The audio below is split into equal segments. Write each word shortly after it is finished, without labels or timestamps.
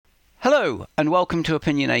Hello and welcome to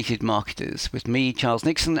Opinionated Marketers with me, Charles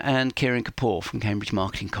Nixon, and Kiran Kapur from Cambridge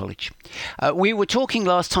Marketing College. We were talking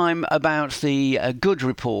last time about the Good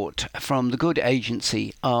report from the Good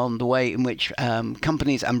agency on the way in which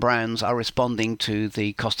companies and brands are responding to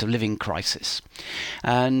the cost of living crisis.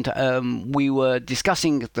 And we were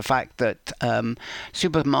discussing the fact that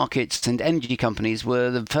supermarkets and energy companies were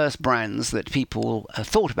the first brands that people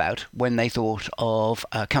thought about when they thought of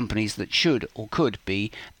companies that should or could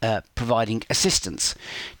be providing assistance.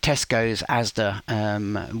 Tesco's, Asda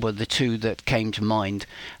were the two that came to mind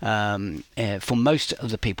for most of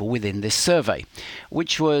the people within this survey,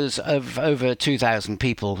 which was of over 2,000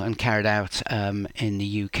 people and carried out in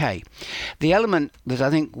the UK. The element that I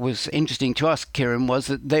think was interesting to us, Kiran, was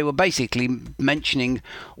that they were basically mentioning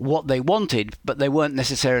what they wanted, but they weren't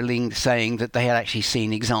necessarily saying that they had actually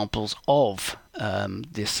seen examples of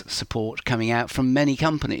this support coming out from many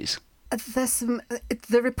companies.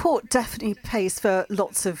 The report definitely pays for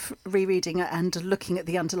lots of rereading and looking at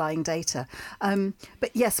the underlying data.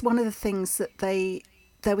 But yes, one of the things that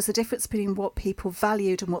there was a difference between what people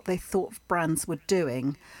valued and what they thought brands were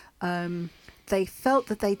doing. They felt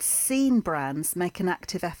that they'd seen brands make an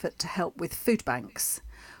active effort to help with food banks,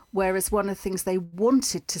 whereas one of the things they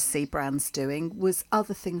wanted to see brands doing was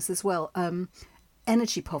other things as well.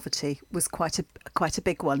 Energy poverty was quite a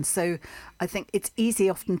big one. So I think it's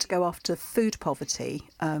easy often to go after food poverty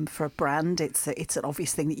for a brand. It's an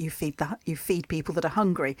obvious thing that you feed people that are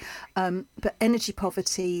hungry. But energy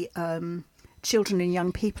poverty, children and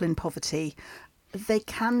young people in poverty, they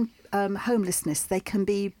can homelessness. They can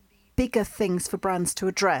be bigger things for brands to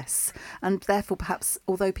address, and therefore perhaps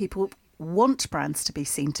although people want brands to be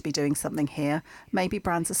seen to be doing something here, maybe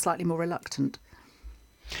brands are slightly more reluctant.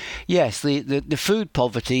 Yes, the food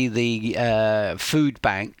poverty, the food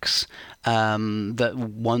banks that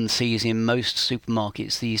one sees in most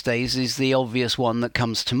supermarkets these days is the obvious one that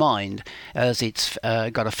comes to mind, as it's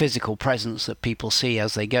got a physical presence that people see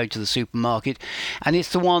as they go to the supermarket. And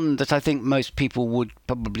it's the one that I think most people would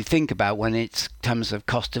probably think about when it comes of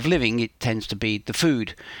cost of living. It tends to be the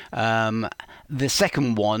food. The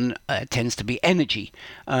second one tends to be energy,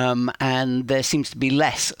 and there seems to be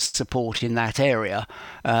less support in that area.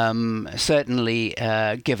 Certainly,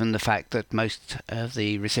 given the fact that most of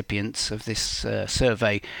the recipients of this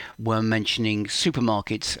survey were mentioning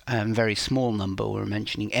supermarkets and a very small number were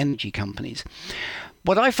mentioning energy companies.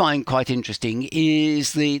 What I find quite interesting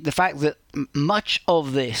is the fact that much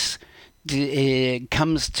of this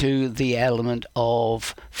comes to the element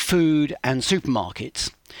of food and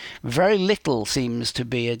supermarkets. Very little seems to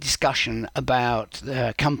be a discussion about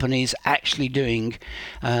companies actually doing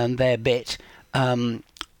their bit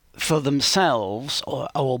for themselves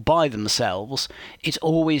or by themselves. It's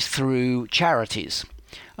always through charities.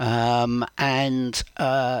 And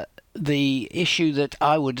the issue that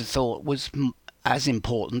I would have thought was as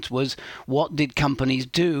important was what did companies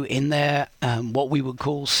do in their what we would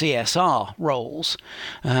call CSR roles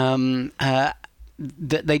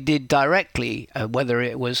that they did directly, whether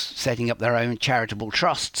it was setting up their own charitable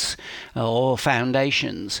trusts or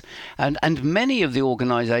foundations. And many of the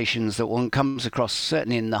organisations that one comes across,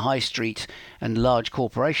 certainly in the high street and large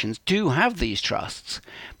corporations, do have these trusts.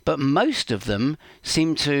 But most of them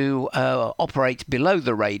seem to operate below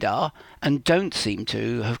the radar and don't seem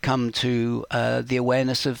to have come to the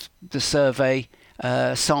awareness of the survey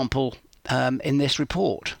sample in this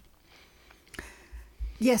report.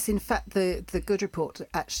 Yes, in fact, the Good report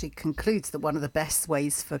actually concludes that one of the best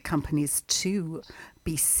ways for companies to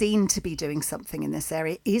be seen to be doing something in this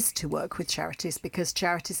area is to work with charities, because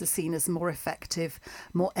charities are seen as more effective,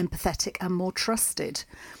 more empathetic and more trusted.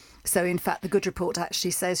 So, in fact, the Good report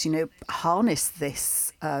actually says, harness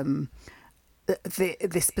this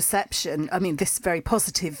this perception, this very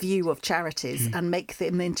positive view of charities and make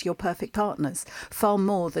them into your perfect partners, far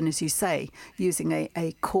more than, as you say, using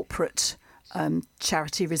a corporate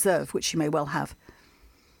charity reserve, which you may well have.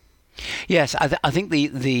 Yes, I think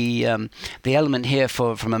the element here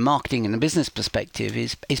from a marketing and a business perspective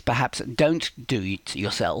is perhaps don't do it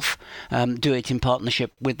yourself. Do it in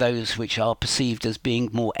partnership with those which are perceived as being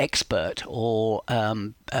more expert or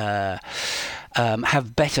have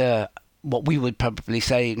better, what we would probably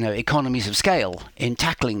say, economies of scale in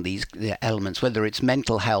tackling these elements, whether it's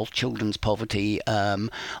mental health, children's poverty,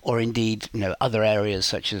 or indeed, other areas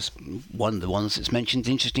such as one of the ones that's mentioned,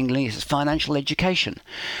 interestingly, is financial education.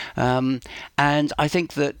 And I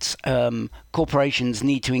think that corporations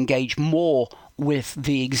need to engage more with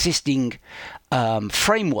the existing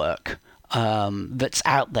framework that's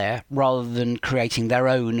out there, rather than creating their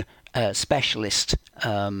own specialist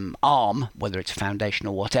arm, whether it's a foundation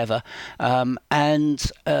or whatever,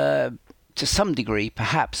 and to some degree,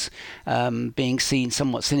 perhaps being seen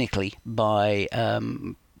somewhat cynically by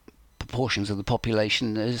proportions of the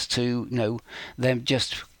population as to, them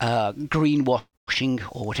just greenwashing,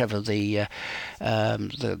 or whatever the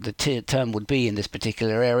term would be in this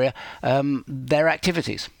particular area, their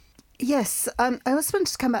activities. Yes, I also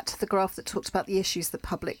wanted to come back to the graph that talked about the issues that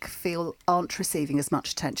public feel aren't receiving as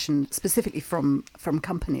much attention, specifically from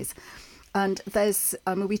companies. And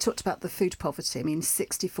we talked about the food poverty. I mean,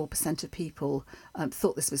 64% of people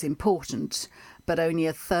thought this was important, but only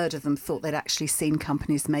a third of them thought they'd actually seen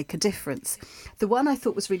companies make a difference. The one I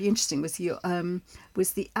thought was really interesting was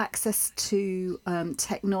the access to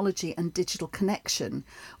technology and digital connection,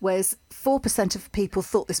 whereas 4% of people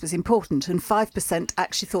thought this was important and 5%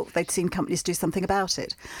 actually thought they'd seen companies do something about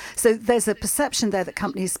it. So there's a perception there that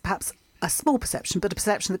companies, perhaps a small perception, but a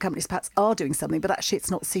perception that companies perhaps are doing something, but actually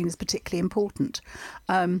it's not seen as particularly important.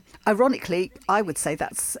 Ironically, I would say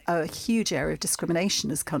that's a huge area of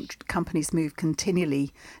discrimination as companies move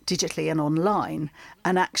continually digitally and online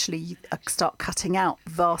and actually start cutting out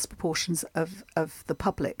vast proportions of the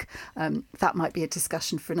public. That might be a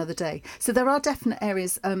discussion for another day. So there are definite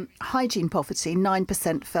areas. Hygiene poverty,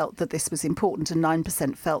 9% felt that this was important and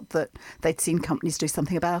 9% felt that they'd seen companies do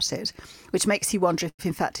something about it, which makes you wonder if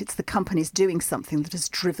in fact it's the companies doing something that has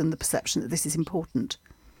driven the perception that this is important.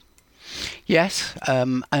 Yes,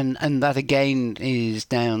 and that again is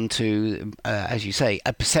down to, as you say,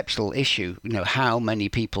 a perceptual issue. How many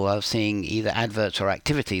people are seeing either adverts or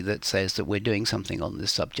activity that says that we're doing something on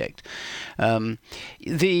this subject.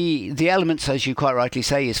 The elements, as you quite rightly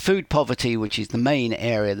say, is food poverty, which is the main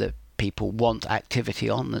area that people want activity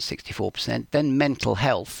on, the 64%. Then mental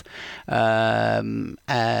health.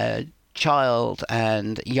 Child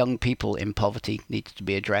and young people in poverty needs to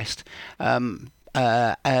be addressed.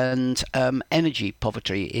 And energy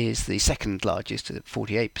poverty is the second largest at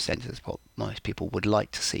 48%, is what most people would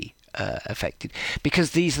like to see affected,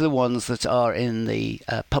 because these are the ones that are in the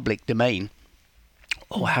public domain,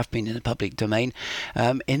 or have been in the public domain,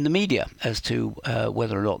 in the media, as to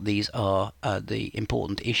whether or not these are the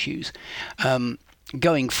important issues.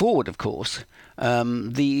 Going forward, of course,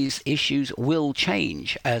 these issues will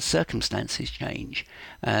change as circumstances change,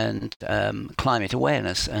 and climate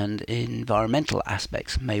awareness and environmental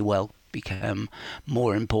aspects may well become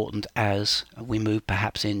more important as we move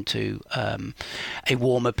perhaps into a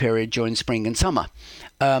warmer period during spring and summer.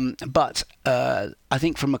 But I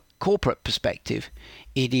think from a corporate perspective,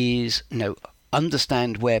 it is,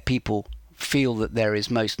 understand where people feel that there is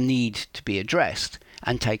most need to be addressed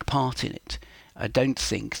and take part in it. I don't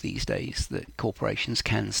think these days that corporations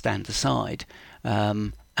can stand aside,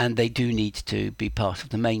 and they do need to be part of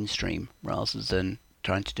the mainstream rather than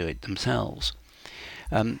trying to do it themselves.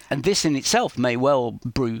 And this in itself may well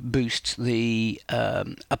boost the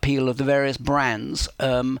appeal of the various brands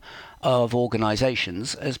of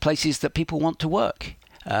organisations as places that people want to work.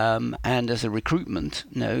 And as a recruitment,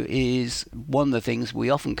 is one of the things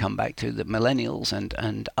we often come back to, that millennials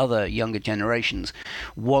and other younger generations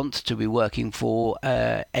want to be working for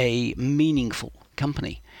a meaningful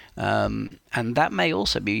company. And that may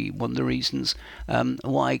also be one of the reasons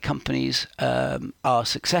why companies are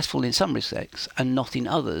successful in some respects and not in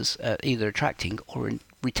others, either attracting or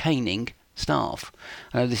retaining staff.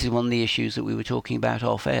 I know this is one of the issues that we were talking about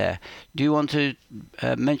off air. Do you want to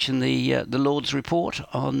mention the Lord's report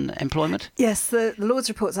on employment? Yes, the Lord's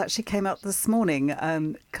reports actually came out this morning,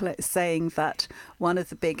 saying that one of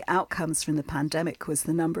the big outcomes from the pandemic was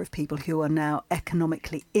the number of people who are now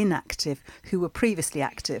economically inactive, who were previously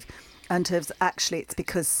active, and it's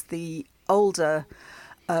because the older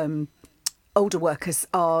workers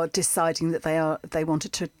are deciding that they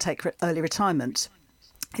wanted to take early retirement.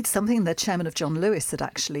 It's something the chairman of John Lewis had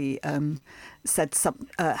actually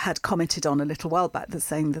had commented on a little while back, that's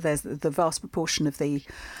saying that there's the vast proportion of the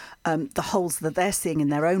holes that they're seeing in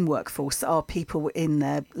their own workforce are people in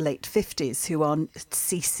their late 50s who are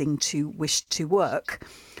ceasing to wish to work.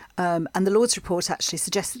 And the Lord's report actually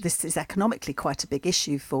suggests that this is economically quite a big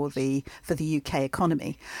issue for the UK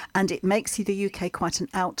economy, and it makes the UK quite an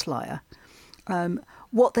outlier.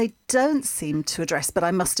 What they don't seem to address, but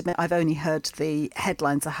I must admit I've only heard the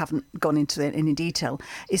headlines, I haven't gone into it in any detail,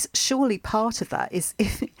 is surely part of that is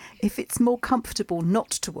if it's more comfortable not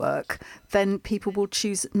to work, then people will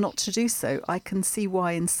choose not to do so. I can see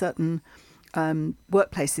why in certain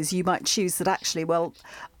workplaces you might choose that actually, well,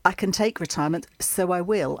 I can take retirement, so I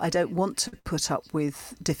will. I don't want to put up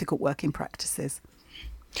with difficult working practices.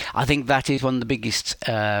 I think that is one of the biggest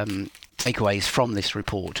takeaways from this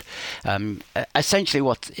report. Essentially,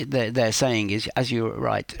 what they're saying is, as you're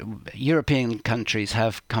right, European countries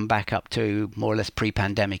have come back up to more or less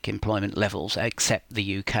pre-pandemic employment levels, except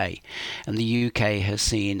the UK. And the UK has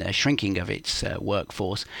seen a shrinking of its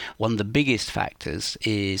workforce. One of the biggest factors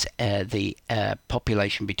is the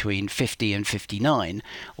population between 50 and 59,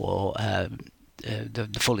 or the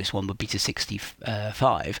fullest one would be to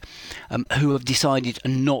 65, who have decided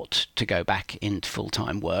not to go back into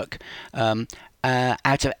full-time work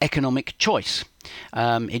out of economic choice.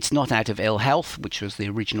 It's not out of ill health, which was the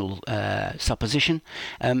original supposition.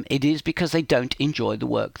 It is because they don't enjoy the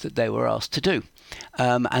work that they were asked to do.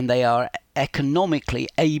 And they are economically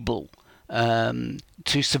able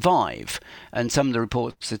to survive. And some of the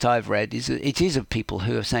reports that I've read it is of people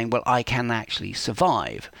who are saying, well, I can actually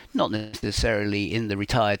survive, not necessarily in the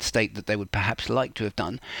retired state that they would perhaps like to have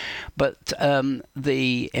done, but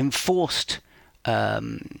the enforced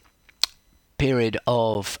period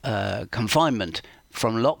of confinement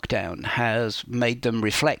from lockdown has made them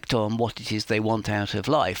reflect on what it is they want out of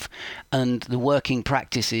life. And the working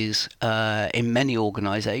practices in many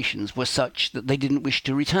organisations were such that they didn't wish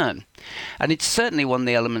to return. And it's certainly one of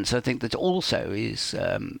the elements, I think, that also is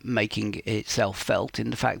making itself felt in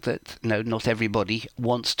the fact that not everybody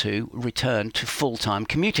wants to return to full-time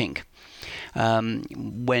commuting.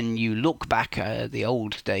 When you look back at the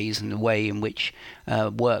old days and the way in which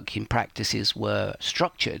work in practices were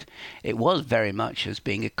structured, it was very much as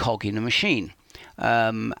being a cog in a machine.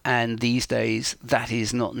 And these days, that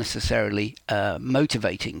is not necessarily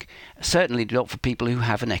motivating, certainly not for people who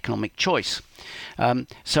have an economic choice.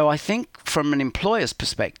 So I think from an employer's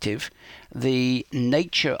perspective, the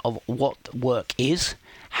nature of what work is,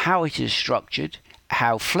 how it is structured,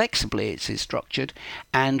 how flexibly it is structured,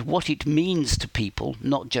 and what it means to people,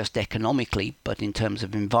 not just economically, but in terms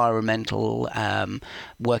of environmental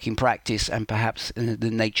working practice and perhaps the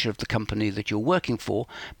nature of the company that you're working for,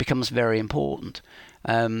 becomes very important.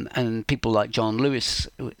 And people like John Lewis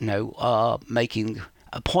are making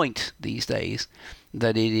a point these days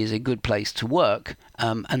that it is a good place to work,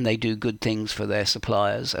 and they do good things for their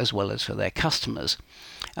suppliers as well as for their customers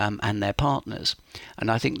and their partners. And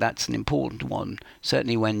I think that's an important one,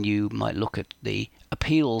 certainly when you might look at the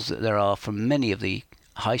appeals that there are from many of the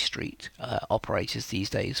high street operators these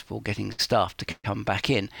days for getting staff to come back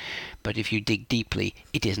in. But if you dig deeply,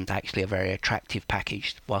 it isn't actually a very attractive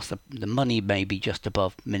package. Whilst the money may be just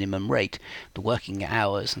above minimum rate, the working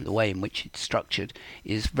hours and the way in which it's structured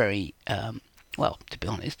is very well, to be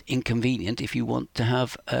honest, inconvenient if you want to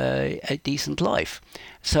have a decent life.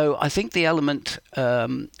 So I think the element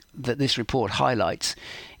that this report highlights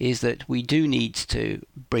is that we do need to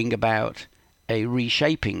bring about a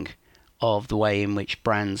reshaping of the way in which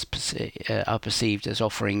brands are perceived as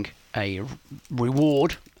offering a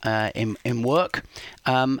reward in work,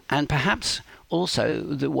 and perhaps also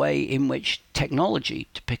the way in which technology,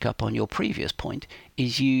 to pick up on your previous point,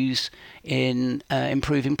 is used in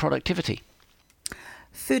improving productivity.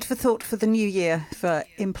 Food for thought for the new year for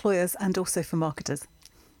employers and also for marketers.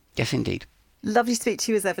 Yes, indeed. Lovely to speak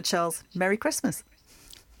to you as ever, Charles. Merry Christmas.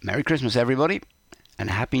 Merry Christmas, everybody, and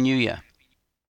Happy New Year.